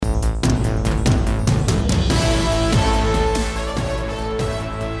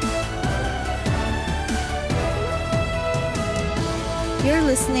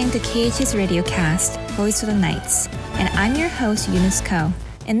listening to KH's Radiocast, Voice of the Nights, and I'm your host, Eunice Ko.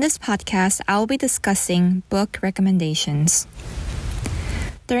 In this podcast, I will be discussing book recommendations.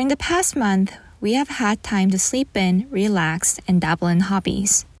 During the past month, we have had time to sleep in, relax, and dabble in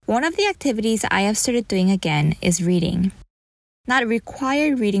hobbies. One of the activities I have started doing again is reading. Not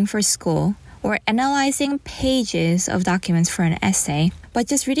required reading for school or analyzing pages of documents for an essay, but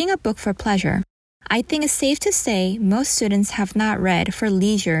just reading a book for pleasure. I think it's safe to say most students have not read for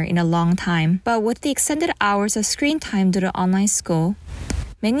leisure in a long time, but with the extended hours of screen time due to online school,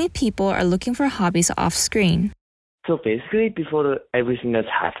 many people are looking for hobbies off-screen. So basically, before everything that's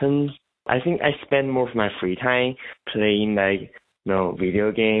happened, I think I spend most of my free time playing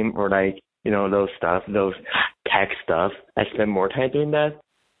video game or those tech stuff. I spend more time doing that.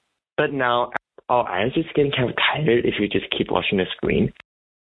 But now our eyes just getting kind of tired if you just keep watching the screen.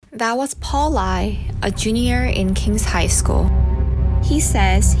 That was Paul Lai, a junior in King's High School. He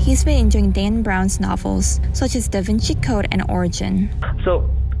says he's been enjoying Dan Brown's novels, such as Da Vinci Code and Origin. So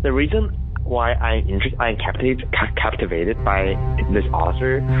the reason why I'm captivated by this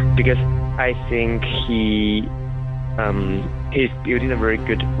author, because I think he's building a very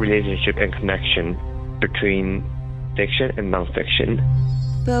good relationship and connection between fiction and nonfiction.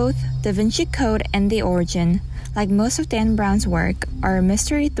 Both Da Vinci Code and The Origin, like most of Dan Brown's work, are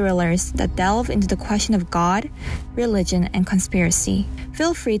mystery thrillers that delve into the question of God, religion, and conspiracy.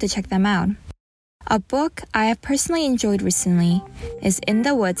 Feel free to check them out. A book I have personally enjoyed recently is In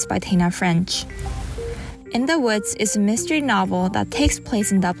the Woods by Tana French. In the Woods is a mystery novel that takes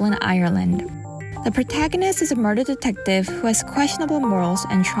place in Dublin, Ireland. The protagonist is a murder detective who has questionable morals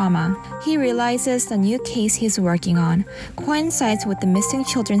and trauma. He realizes the new case he's working on coincides with the missing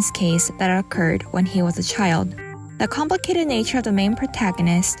children's case that occurred when he was a child. The complicated nature of the main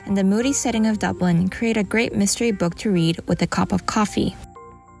protagonist and the moody setting of Dublin create a great mystery book to read with a cup of coffee.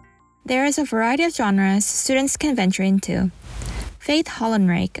 There is a variety of genres students can venture into. Faith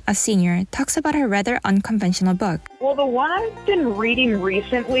Hollenreich, a senior, talks about her rather unconventional book. Well, the one I've been reading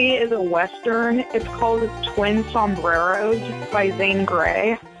recently is a Western. It's called Twin Sombreros by Zane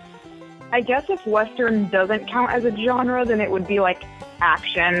Grey. I guess if Western doesn't count as a genre, then it would be like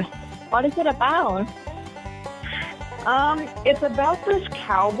action. What is it about? It's about this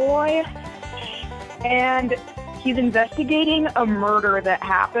cowboy, and he's investigating a murder that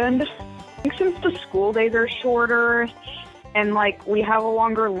happened. I think since the school days are shorter, and we have a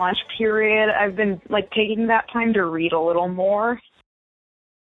longer lunch period, I've been taking that time to read a little more.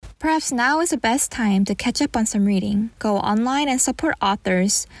 Perhaps now is the best time to catch up on some reading. Go online and support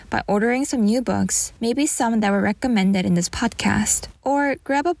authors by ordering some new books, maybe some that were recommended in this podcast. Or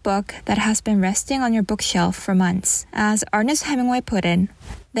grab a book that has been resting on your bookshelf for months. As Ernest Hemingway put it,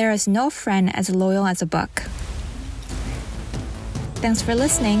 there is no friend as loyal as a book. Thanks for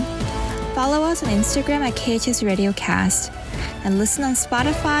listening. Follow us on Instagram at KHS Radiocast and listen on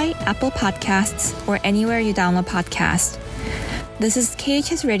Spotify, Apple Podcasts, or anywhere you download podcasts. This is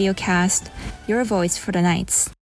KHS Radiocast, your voice for the nights.